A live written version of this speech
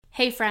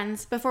Hey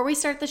friends, before we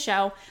start the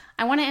show,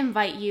 I want to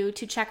invite you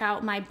to check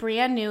out my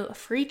brand new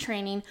free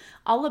training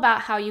all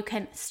about how you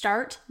can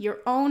start your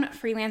own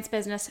freelance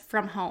business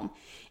from home.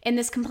 In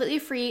this completely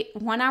free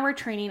 1-hour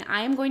training,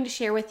 I am going to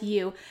share with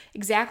you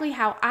exactly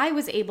how I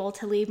was able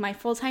to leave my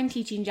full-time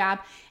teaching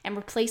job and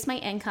replace my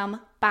income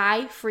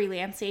by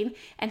freelancing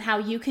and how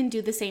you can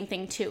do the same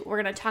thing too.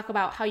 We're going to talk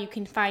about how you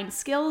can find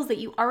skills that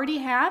you already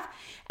have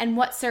and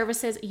what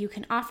services you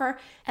can offer,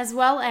 as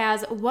well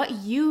as what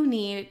you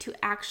need to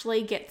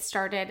actually get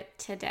started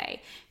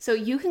today. So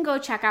you can go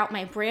check out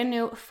my brand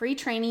new free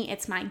training.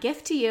 It's my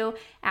gift to you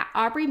at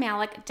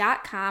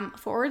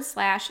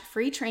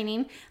aubreemalick.com/free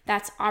training.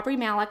 That's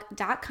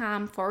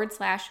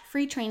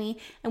aubreemalick.com/free training.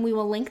 And we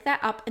will link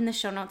that up in the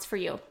show notes for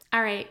you.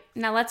 All right,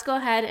 now let's go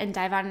ahead and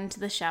dive on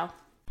into the show.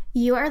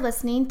 You are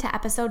listening to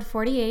episode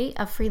 48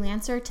 of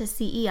Freelancer to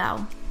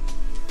CEO.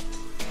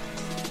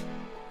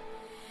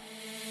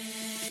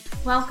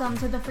 Welcome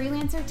to the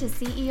Freelancer to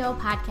CEO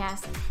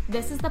podcast.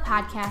 This is the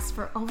podcast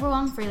for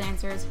overwhelmed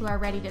freelancers who are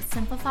ready to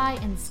simplify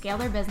and scale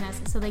their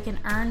business so they can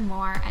earn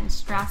more and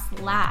stress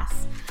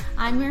less.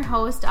 I'm your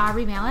host,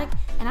 Aubrey Malick,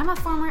 and I'm a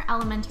former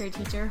elementary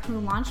teacher who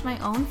launched my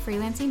own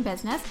freelancing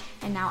business,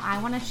 and now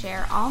I want to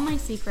share all my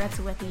secrets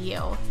with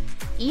you.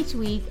 Each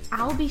week,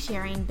 I'll be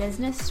sharing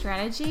business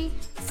strategy,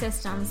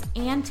 systems,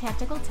 and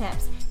tactical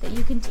tips that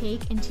you can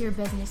take into your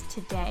business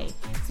today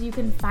so you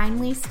can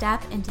finally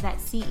step into that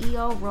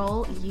CEO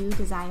role you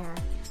desire.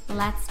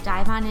 Let's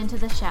dive on into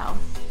the show.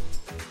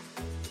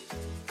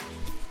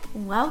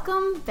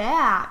 Welcome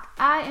back.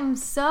 I am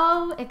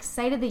so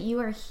excited that you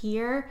are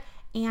here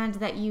and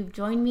that you've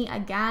joined me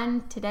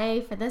again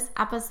today for this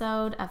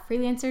episode of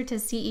Freelancer to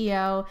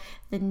CEO,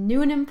 the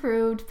new and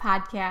improved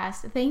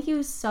podcast. Thank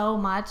you so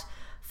much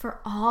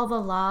for all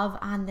the love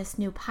on this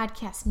new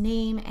podcast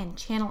name and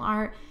channel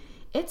art.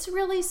 It's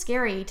really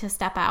scary to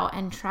step out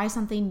and try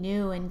something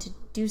new and to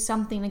do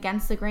something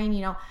against the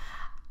grain.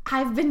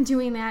 I've been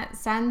doing that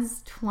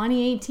since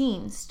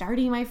 2018,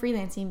 starting my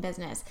freelancing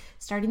business,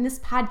 starting this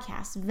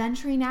podcast,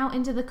 venturing out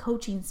into the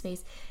coaching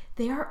space.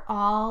 They are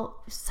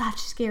all such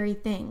scary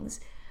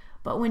things.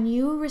 But when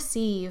you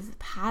receive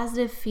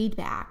positive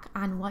feedback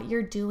on what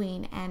you're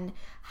doing and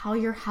how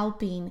you're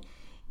helping,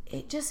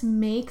 it just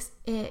makes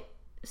it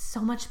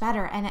so much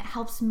better, and it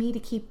helps me to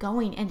keep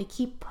going and to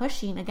keep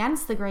pushing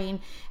against the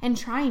grain and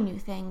trying new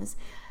things.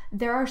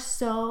 There are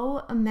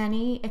so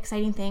many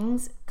exciting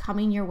things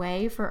coming your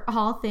way for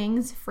all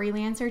things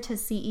Freelancer to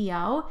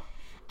CEO,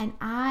 and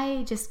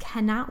I just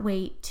cannot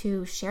wait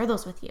to share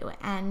those with you.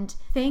 And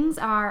things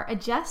are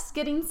just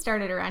getting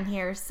started around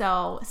here,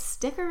 so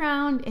stick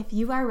around if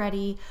you are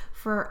ready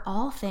for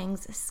all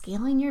things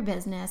scaling your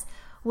business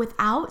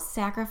without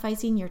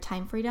sacrificing your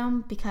time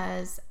freedom,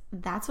 because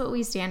that's what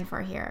we stand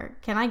for here.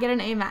 Can I get an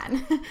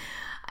amen?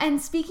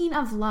 And speaking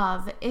of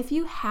love, if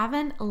you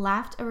haven't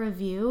left a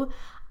review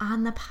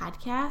on the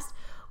podcast,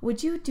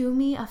 would you do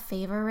me a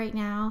favor right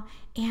now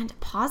and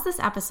pause this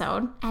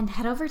episode and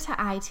head over to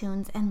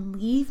iTunes and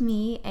leave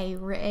me a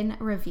written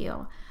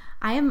review?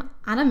 I am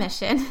on a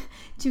mission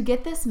to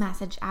get this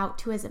message out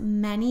to as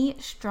many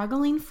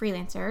struggling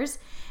freelancers,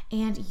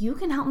 and you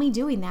can help me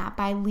doing that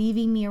by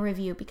leaving me a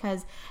review,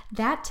 because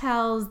that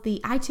tells the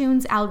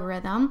iTunes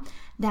algorithm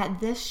that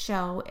this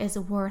show is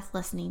worth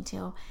listening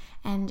to,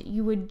 and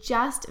you would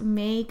just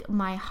make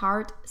my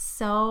heart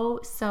so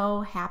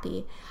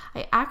happy.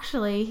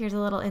 Here's a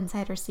little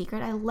insider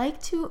secret. I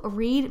like to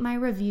read my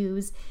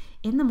reviews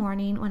in the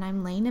morning when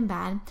I'm laying in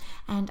bed,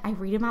 and I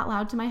read them out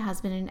loud to my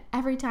husband, and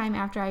every time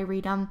after I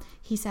read them,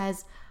 he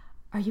says,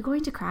 "Are you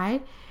going to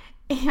cry?"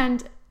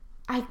 And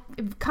I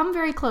come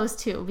very close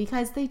too,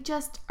 because they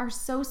just are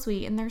so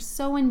sweet and they're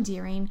so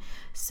endearing.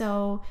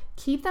 So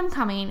keep them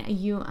coming.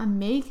 You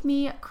make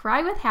me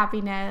cry with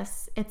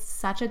happiness. It's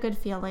such a good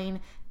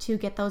feeling to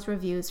get those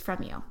reviews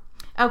from you.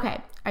 Okay,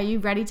 are you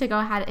ready to go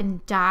ahead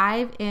and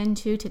dive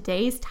into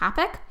today's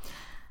topic?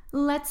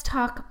 Let's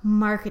talk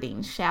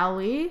marketing, shall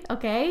we?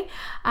 Okay.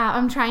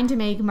 I'm trying to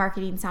make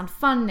marketing sound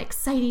fun and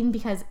exciting,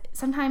 because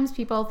sometimes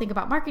people think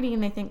about marketing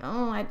and they think,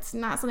 oh, it's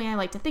not something I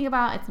like to think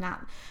about. It's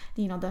not,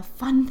 the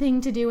fun thing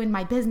to do in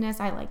my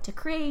business. I like to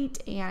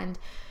create and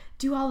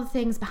do all the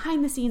things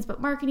behind the scenes, but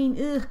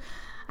marketing,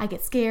 I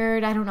get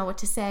scared. I don't know what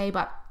to say,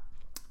 but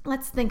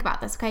let's think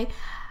about this, okay?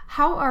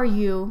 How are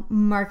you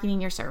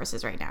marketing your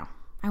services right now?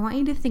 I want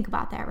you to think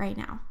about that right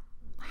now.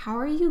 How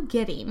are you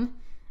getting,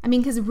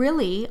 because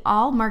really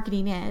all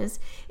marketing is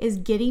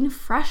getting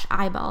fresh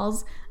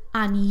eyeballs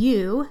on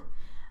you,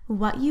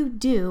 what you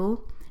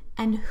do,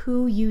 and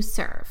who you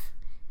serve.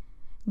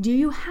 Do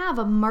you have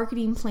a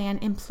marketing plan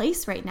in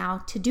place right now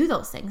to do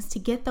those things, to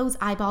get those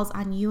eyeballs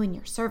on you and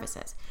your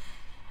services?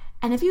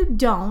 And if you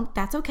don't,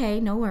 that's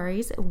okay, no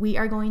worries. We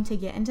are going to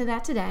get into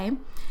that today,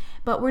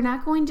 but we're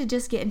not going to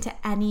just get into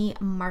any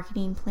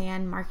marketing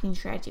plan, marketing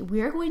strategy. We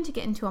are going to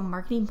get into a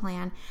marketing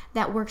plan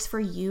that works for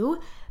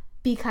you,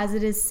 because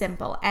it is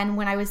simple. And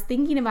when I was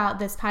thinking about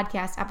this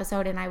podcast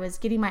episode and I was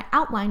getting my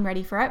outline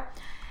ready for it,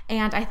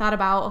 and I thought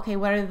about, okay,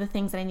 what are the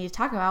things that I need to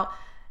talk about?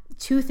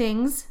 Two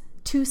things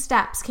 2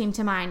 steps came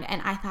to mind,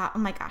 and I thought, oh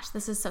my gosh,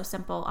 this is so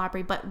simple,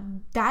 Aubrey, but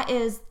that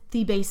is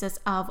the basis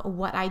of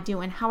what I do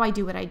and how I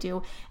do what I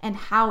do and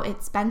how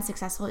it's been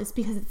successful is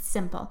because it's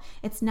simple.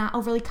 It's not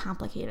overly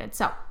complicated.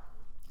 So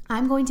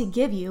I'm going to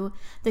give you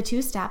the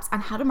 2 steps on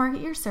how to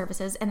market your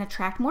services and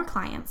attract more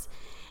clients.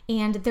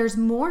 And there's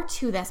more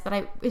to this, but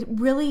it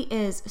really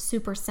is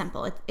super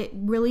simple. It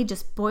really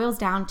just boils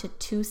down to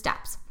 2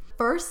 steps.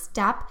 First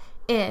step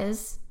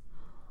is,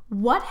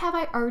 what have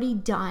I already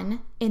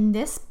done in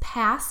this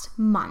past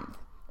month,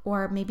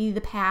 or maybe the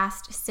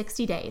past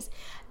 60 days,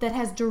 that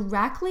has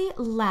directly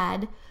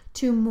led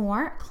to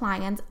more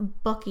clients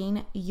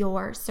booking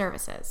your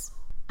services?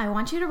 I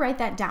want you to write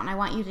that down. I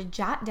want you to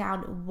jot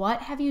down,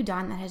 what have you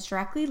done that has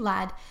directly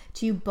led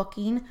to you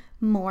booking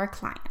more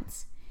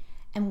clients?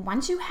 And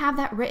once you have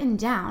that written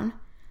down,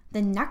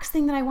 the next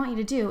thing that I want you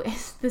to do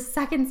is the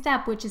second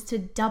step, which is to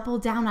double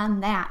down on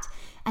that.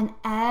 And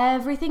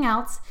everything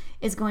else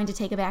is going to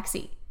take a back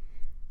seat.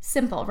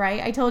 Simple,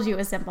 right? I told you it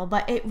was simple,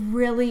 but it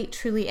really,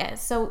 truly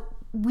is. So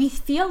we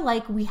feel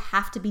like we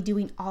have to be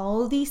doing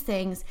all of these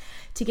things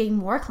to gain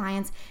more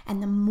clients.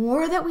 And the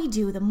more that we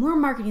do, the more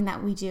marketing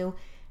that we do,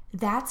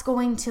 that's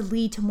going to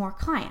lead to more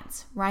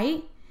clients,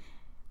 right?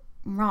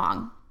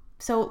 Wrong.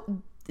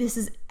 So this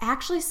is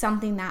actually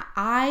something that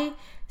I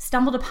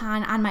stumbled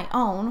upon on my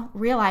own,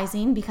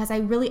 realizing because I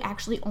really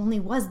actually only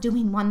was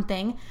doing one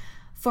thing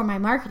for my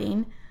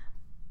marketing.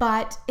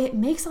 But it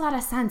makes a lot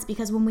of sense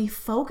because when we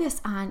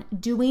focus on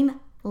doing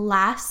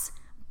less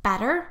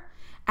better,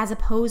 as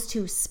opposed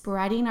to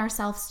spreading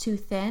ourselves too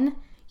thin,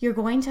 you're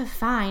going to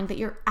find that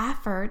your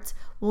efforts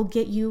will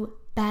get you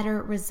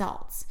better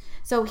results.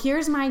 So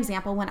here's my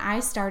example. When I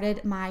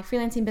started my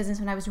freelancing business,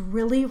 when I was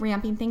really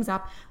ramping things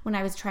up, when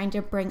I was trying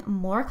to bring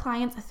more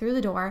clients through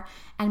the door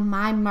and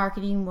my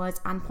marketing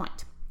was on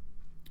point.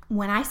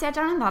 When I sat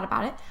down and thought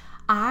about it,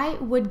 I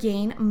would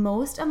gain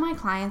most of my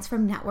clients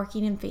from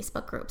networking in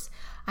Facebook groups.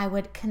 I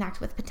would connect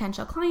with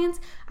potential clients.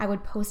 I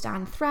would post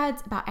on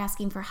threads about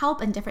asking for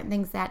help and different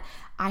things that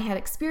I had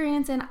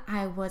experience in.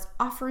 I was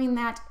offering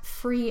that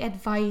free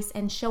advice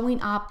and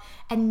showing up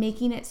and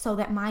making it so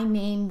that my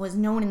name was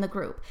known in the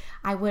group.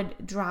 I would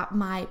drop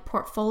my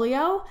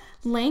portfolio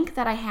link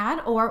that I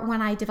had, or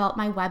when I developed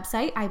my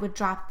website, I would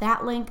drop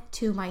that link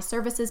to my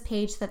services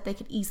page so that they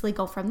could easily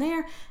go from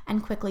there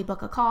and quickly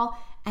book a call.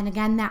 And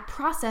again, that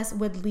process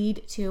would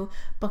lead to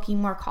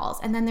booking more calls.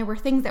 And then there were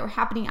things that were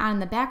happening on in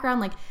the background,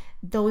 like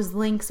those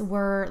links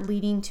were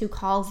leading to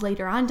calls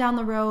later on down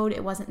the road.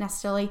 It wasn't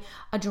necessarily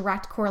a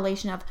direct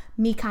correlation of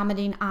me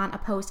commenting on a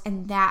post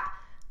and that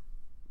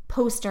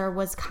poster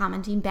was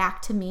commenting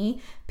back to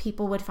me.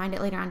 People would find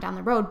it later on down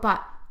the road.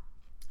 But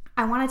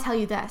I want to tell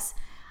you this.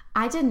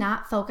 I did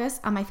not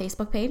focus on my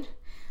Facebook page.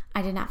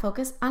 I did not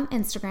focus on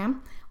Instagram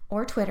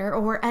or Twitter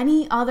or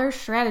any other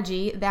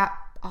strategy that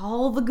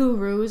all the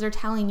gurus are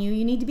telling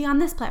you need to be on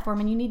this platform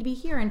and you need to be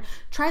here and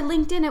try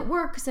LinkedIn, it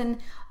works, and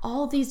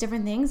all these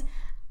different things.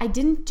 I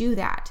didn't do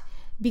that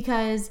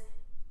because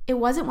it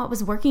wasn't what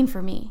was working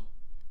for me.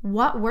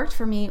 What worked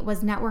for me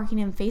was networking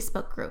in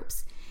Facebook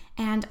groups.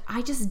 And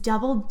I just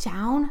doubled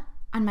down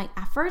on my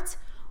efforts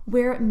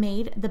where it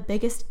made the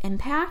biggest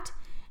impact.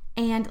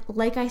 And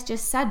like I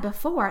just said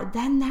before,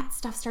 then that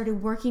stuff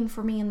started working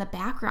for me in the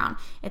background.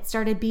 It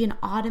started being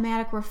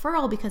automatic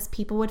referral because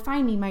people would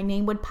find me. My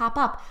name would pop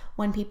up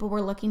when people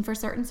were looking for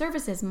certain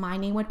services. My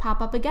name would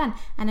pop up again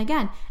and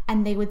again,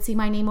 and they would see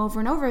my name over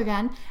and over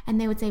again, and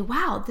they would say,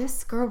 wow,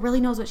 this girl really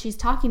knows what she's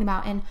talking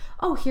about. And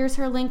oh, here's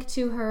her link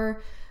to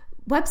her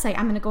website.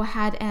 I'm going to go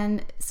ahead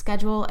and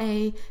schedule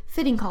a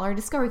fitting call or a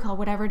discovery call,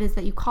 whatever it is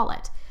that you call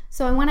it.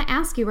 So I want to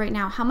ask you right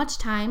now, how much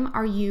time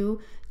are you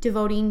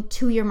devoting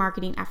to your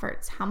marketing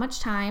efforts? How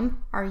much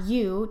time are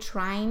you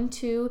trying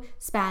to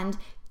spend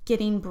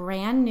getting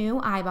brand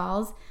new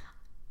eyeballs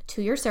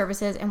to your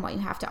services and what you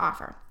have to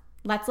offer?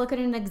 Let's look at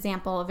an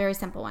example, a very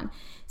simple one.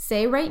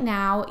 Say right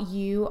now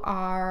you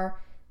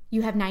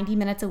have 90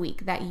 minutes a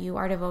week that you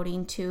are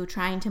devoting to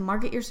trying to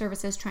market your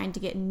services, trying to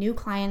get new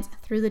clients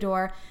through the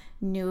door,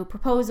 new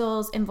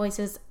proposals,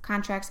 invoices,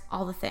 contracts,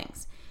 all the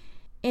things.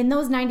 In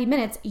those 90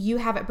 minutes, you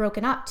have it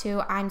broken up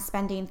to I'm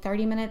spending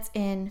 30 minutes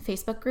in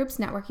Facebook groups,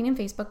 networking in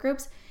Facebook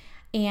groups,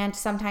 and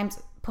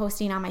sometimes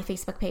posting on my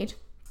Facebook page.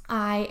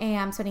 I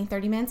am spending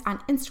 30 minutes on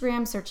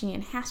Instagram, searching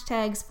in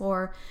hashtags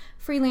for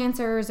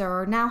freelancers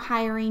or now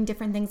hiring,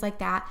 different things like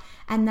that.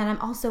 And then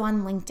I'm also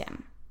on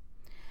LinkedIn.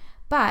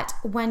 But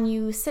when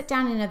you sit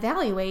down and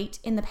evaluate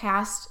in the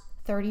past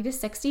 30 to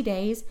 60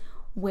 days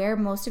where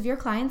most of your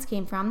clients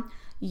came from,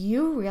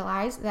 you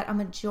realize that a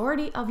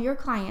majority of your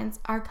clients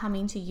are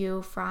coming to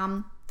you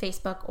from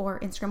Facebook or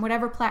Instagram,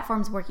 whatever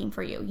platform's working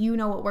for you. You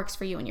know what works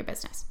for you in your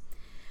business.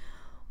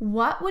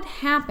 What would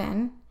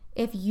happen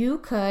if you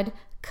could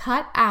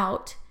cut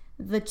out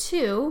the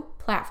 2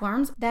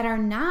 platforms that are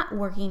not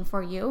working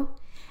for you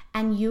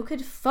and you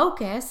could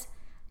focus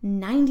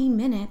 90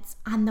 minutes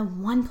on the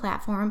one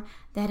platform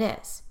that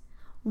is?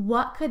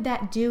 What could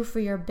that do for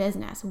your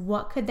business?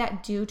 What could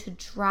that do to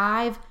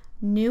drive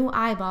new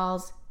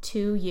eyeballs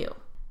to you?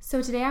 So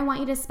today I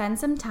want you to spend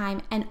some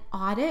time and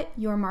audit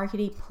your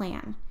marketing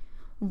plan.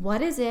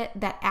 What is it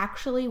that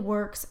actually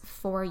works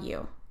for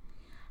you?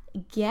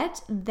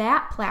 Get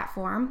that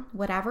platform,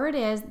 whatever it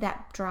is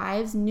that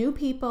drives new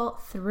people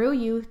through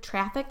you,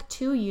 traffic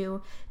to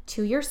you,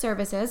 to your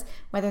services,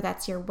 whether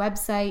that's your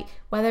website,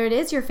 whether it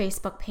is your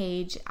Facebook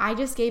page. I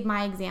just gave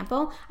my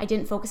example. I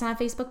didn't focus on a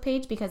Facebook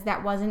page because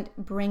that wasn't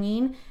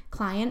bringing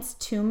clients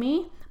to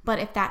me. But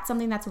if that's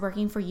something that's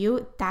working for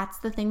you, that's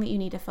the thing that you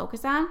need to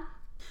focus on.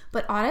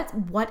 But audit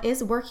what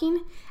is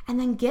working and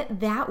then get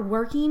that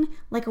working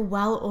like a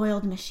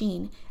well-oiled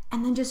machine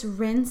and then just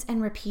rinse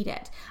and repeat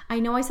it. I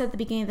know I said at the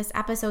beginning of this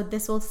episode,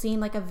 this will seem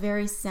like a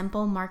very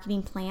simple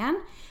marketing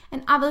plan.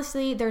 And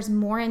obviously there's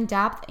more in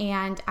depth,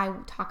 and I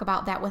talk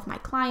about that with my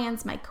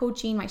clients, my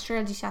coaching, my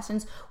strategy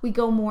sessions. We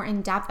go more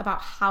in depth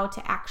about how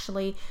to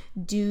actually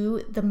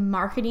do the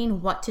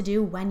marketing, what to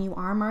do when you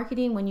are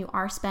marketing, when you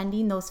are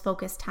spending those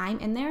focused time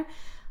in there.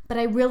 But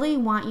I really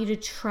want you to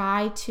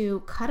try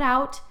to cut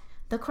out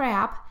the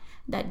crap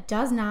that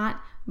does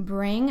not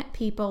bring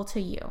people to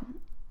you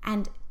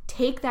and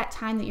take that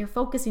time that you're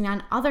focusing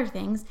on other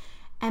things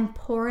and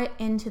pour it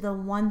into the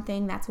one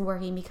thing that's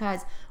working.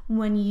 Because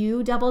when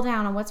you double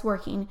down on what's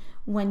working,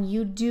 when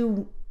you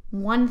do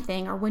one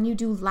thing or when you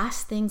do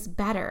less things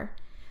better,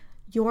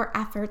 your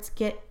efforts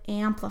get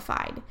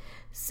amplified.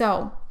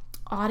 So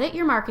audit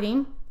your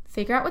marketing,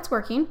 figure out what's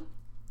working.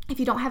 If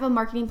you don't have a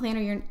marketing plan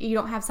or you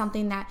don't have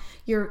something that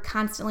you're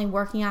constantly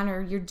working on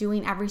or you're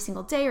doing every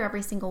single day or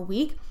every single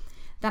week,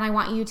 then I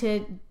want you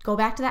to go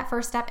back to that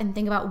first step and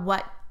think about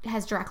what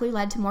has directly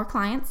led to more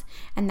clients,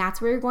 and that's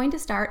where you're going to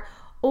start.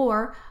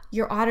 Or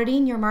you're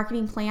auditing your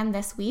marketing plan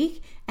this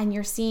week and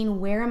you're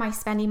seeing, where am I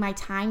spending my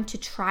time to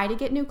try to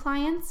get new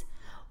clients?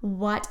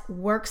 What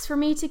works for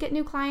me to get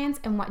new clients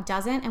and what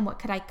doesn't, and what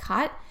could I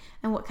cut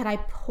and what could I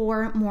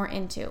pour more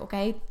into,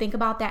 okay? Think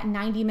about that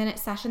 90-minute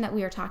session that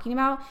we were talking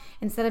about.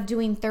 Instead of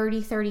doing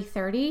 30, 30,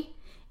 30,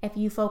 if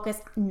you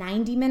focus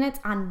 90 minutes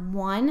on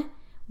one,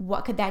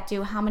 what could that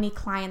do? How many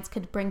clients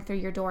could bring through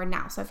your door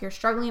now? So if you're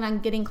struggling on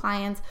getting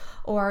clients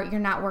or you're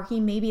not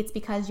working, maybe it's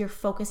because you're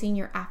focusing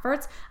your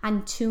efforts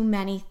on too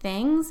many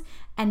things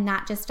and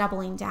not just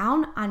doubling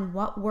down on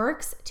what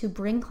works to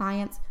bring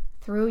clients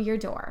through your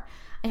door.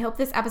 I hope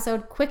this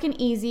episode, quick and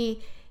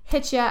easy,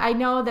 hits you. I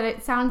know that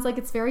it sounds like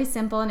it's very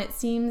simple and it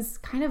seems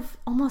kind of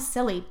almost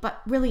silly,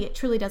 but really it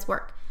truly does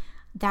work.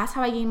 That's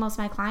how I gain most of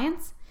my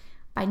clients.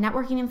 By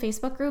networking in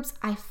Facebook groups,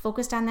 I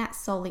focused on that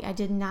solely. I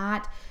did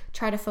not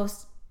try to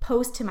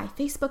post to my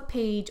Facebook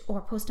page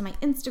or post to my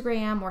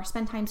Instagram or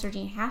spend time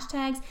searching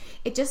hashtags.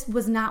 It just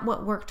was not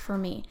what worked for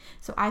me.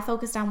 So I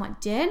focused on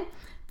what did.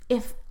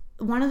 If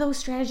one of those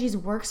strategies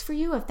works for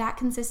you, if that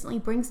consistently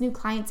brings new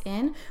clients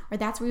in, or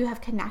that's where you have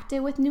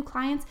connected with new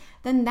clients,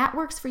 then that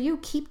works for you.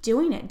 Keep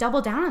doing it.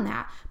 Double down on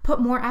that. Put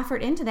more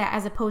effort into that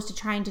as opposed to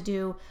trying to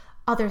do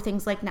other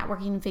things like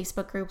networking in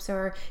Facebook groups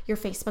or your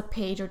Facebook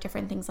page or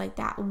different things like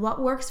that.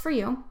 What works for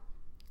you?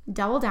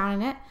 Double down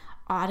on it.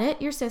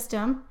 Audit your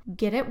system,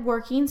 get it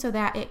working so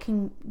that it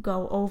can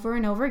go over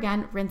and over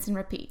again, rinse and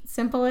repeat.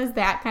 Simple as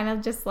that, kind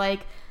of just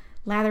like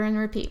lather and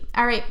repeat.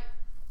 All right.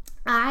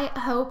 I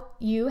hope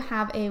you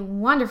have a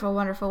wonderful,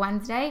 wonderful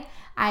Wednesday.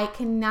 I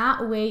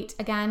cannot wait.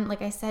 Again,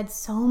 like I said,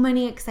 so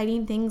many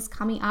exciting things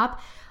coming up.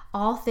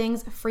 All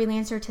things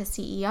freelancer to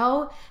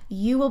CEO.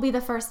 You will be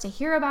the first to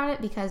hear about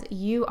it because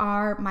you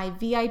are my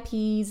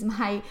VIPs,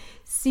 my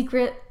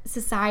secret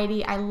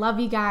society. I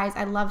love you guys.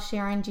 I love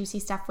sharing juicy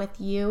stuff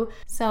with you.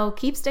 So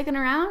keep sticking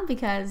around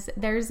because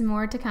there's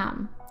more to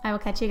come. I will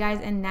catch you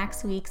guys in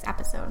next week's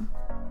episode.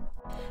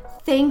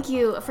 Thank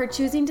you for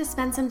choosing to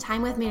spend some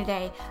time with me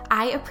today.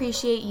 I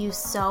appreciate you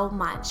so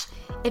much.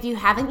 If you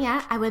haven't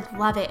yet, I would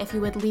love it if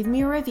you would leave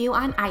me a review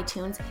on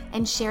iTunes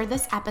and share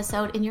this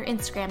episode in your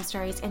Instagram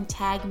stories and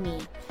tag me.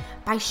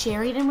 By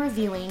sharing and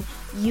reviewing,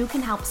 you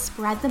can help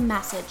spread the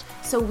message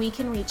so we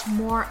can reach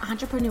more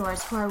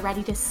entrepreneurs who are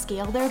ready to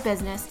scale their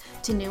business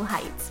to new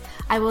heights.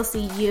 I will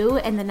see you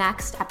in the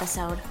next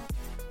episode.